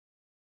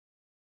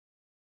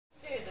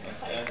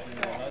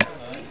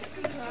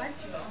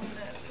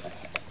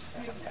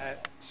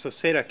So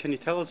Sarah, can you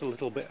tell us a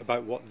little bit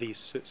about what these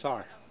suits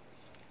are?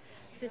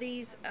 So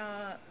these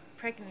are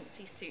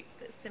pregnancy suits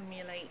that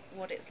simulate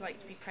what it's like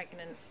to be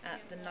pregnant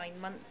at the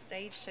 9 month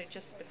stage, so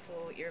just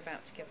before you're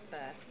about to give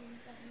birth.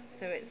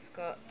 So it's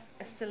got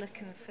a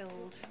silicone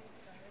filled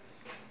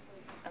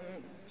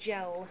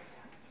gel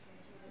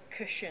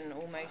cushion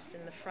almost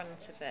in the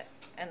front of it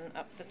and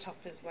up the top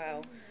as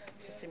well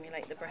to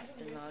simulate the breast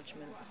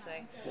enlargement. So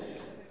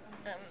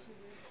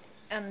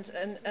and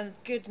a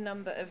good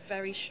number of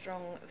very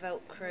strong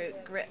Velcro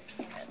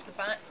grips at the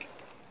back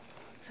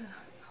to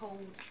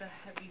hold the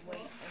heavy weight.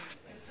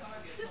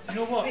 Do you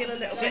know what? I feel a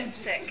little bit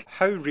sick.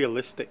 How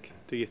realistic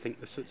do you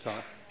think the suits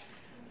are?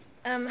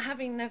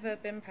 Having never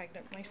been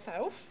pregnant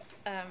myself,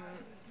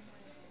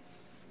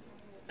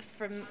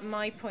 from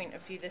my point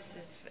of view, this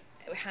is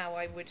how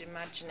I would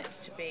imagine it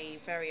to be: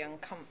 very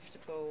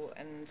uncomfortable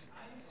and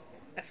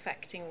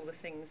affecting all the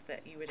things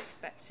that you would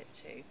expect it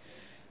to.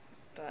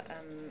 But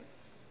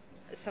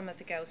some of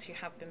the girls who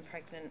have been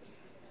pregnant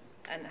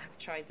and have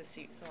tried the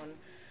suits on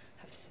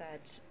have said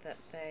that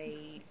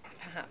they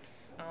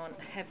perhaps aren't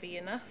heavy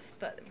enough,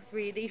 but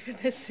really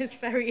this is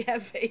very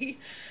heavy,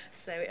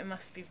 so it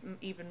must be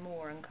even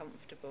more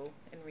uncomfortable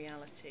in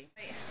reality.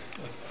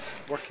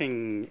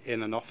 Working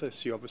in an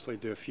office, you obviously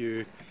do a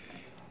few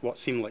what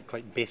seem like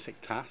quite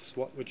basic tasks.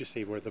 What would you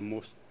say were the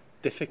most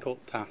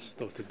difficult tasks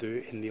though to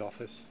do in the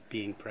office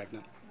being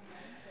pregnant?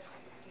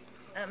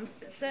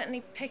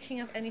 Certainly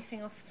picking up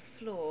anything off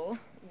the floor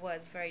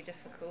was very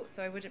difficult,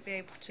 so I wouldn't be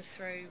able to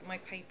throw my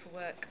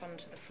paperwork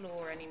onto the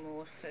floor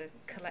anymore for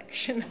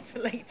collection at a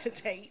later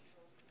date.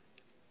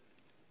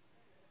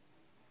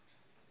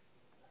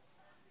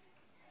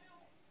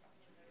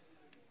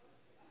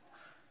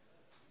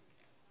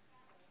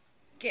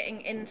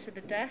 Getting into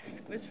the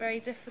desk was very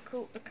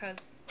difficult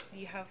because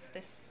you have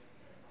this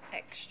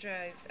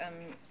extra,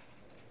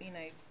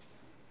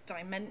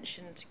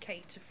 dimension to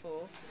cater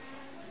for.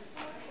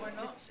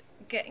 Just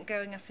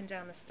going up and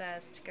down the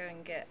stairs to go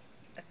and get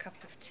a cup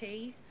of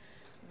tea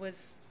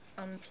was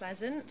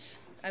unpleasant.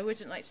 I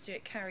wouldn't like to do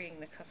it carrying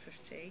the cup of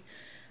tea.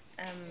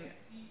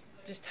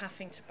 Just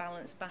having to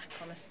balance back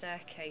on a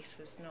staircase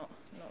was not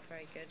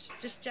very good.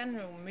 Just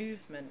general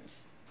movement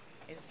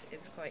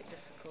is quite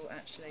difficult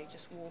actually.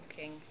 Just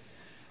walking,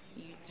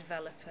 you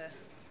develop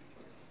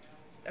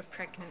a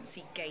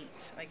pregnancy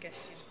gait, I guess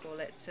you'd call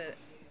it, to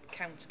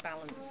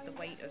counterbalance the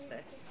weight of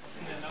this.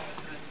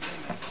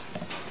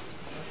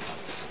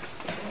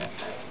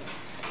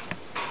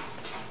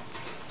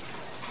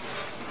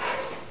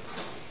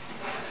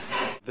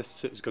 This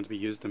suit is going to be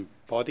used in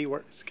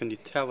BodyWorks. Can you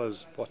tell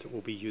us what it will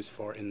be used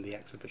for in the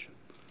exhibition?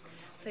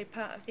 So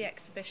part of the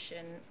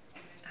exhibition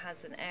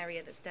has an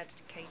area that's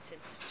dedicated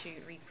to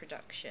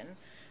reproduction.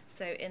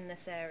 So in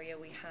this area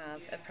we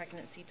have a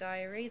pregnancy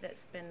diary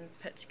that's been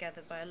put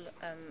together by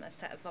a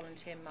set of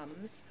volunteer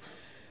mums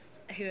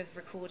who have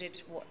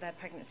recorded what their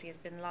pregnancy has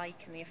been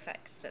like and the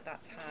effects that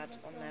that's had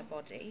on their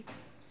body.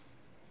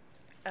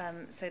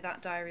 So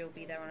that diary will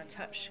be there on a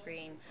touch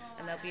screen,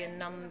 and there'll be a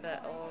number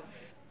of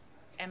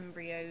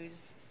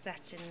embryos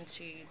set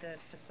into the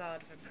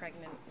facade of a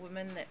pregnant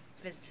woman that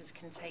visitors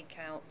can take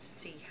out to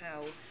see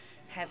how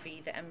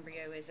heavy the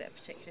embryo is at a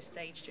particular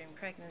stage during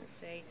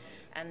pregnancy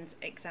and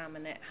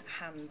examine it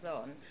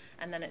hands-on.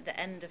 And then at the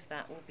end of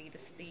that will be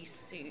these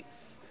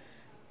suits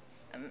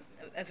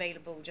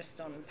available just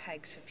on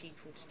pegs for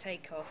people to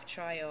take off,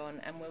 try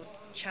on, and we'll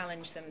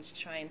challenge them to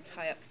try and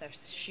tie up their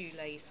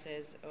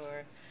shoelaces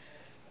or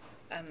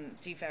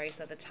do various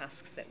other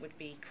tasks that would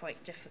be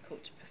quite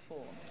difficult to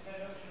perform.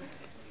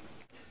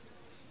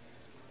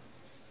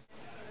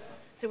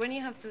 So when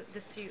you have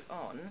the suit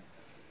on,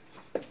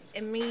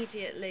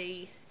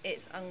 immediately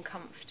it's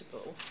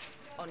uncomfortable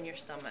on your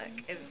stomach.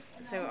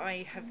 So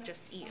I have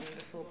just eaten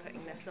before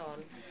putting this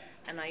on,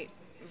 and I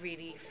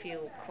really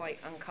feel quite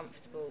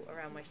uncomfortable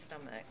around my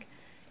stomach.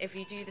 If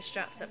you do the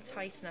straps up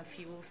tight enough,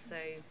 you also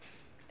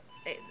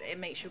it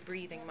makes your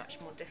breathing much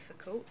more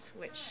difficult,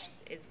 which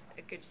is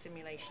a good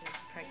simulation of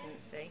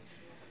pregnancy,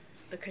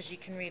 because you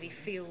can really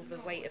feel the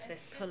weight of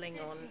this pulling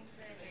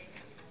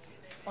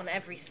on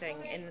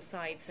everything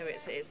inside. So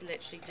it's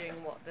literally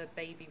doing what the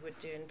baby would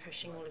do and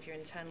pushing all of your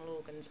internal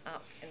organs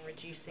up and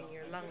reducing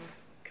your lung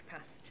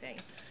capacity.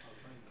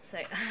 So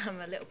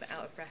I'm a little bit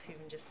out of breath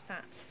even just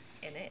sat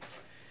in it.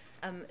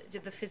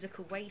 The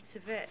physical weight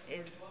of it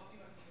is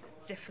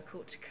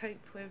difficult to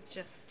cope with.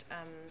 Just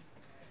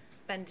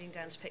bending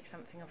down to pick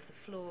something off the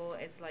floor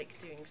is like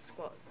doing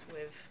squats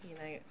with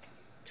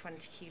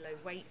 20 kilo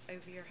weight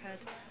over your head.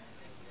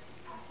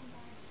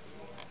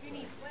 Who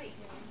needs weight?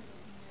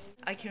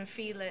 I can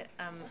feel it,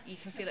 you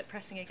can feel it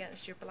pressing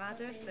against your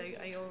bladder, so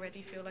I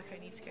already feel like I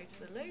need to go to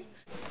the loo.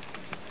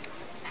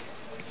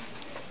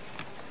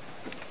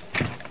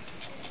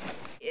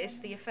 It's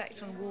the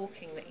effect on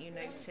walking that you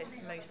notice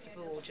most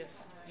of all.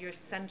 Just your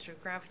centre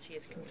of gravity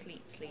is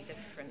completely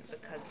different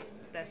because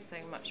there's so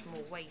much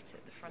more weight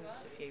at the front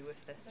of you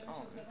with this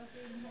on.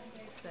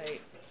 So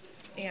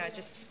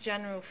just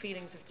general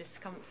feelings of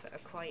discomfort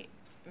are quite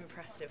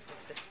impressive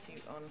with this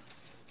suit on.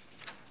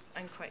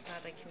 I'm quite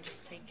glad I can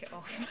just take it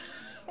off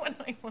when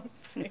I want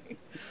to.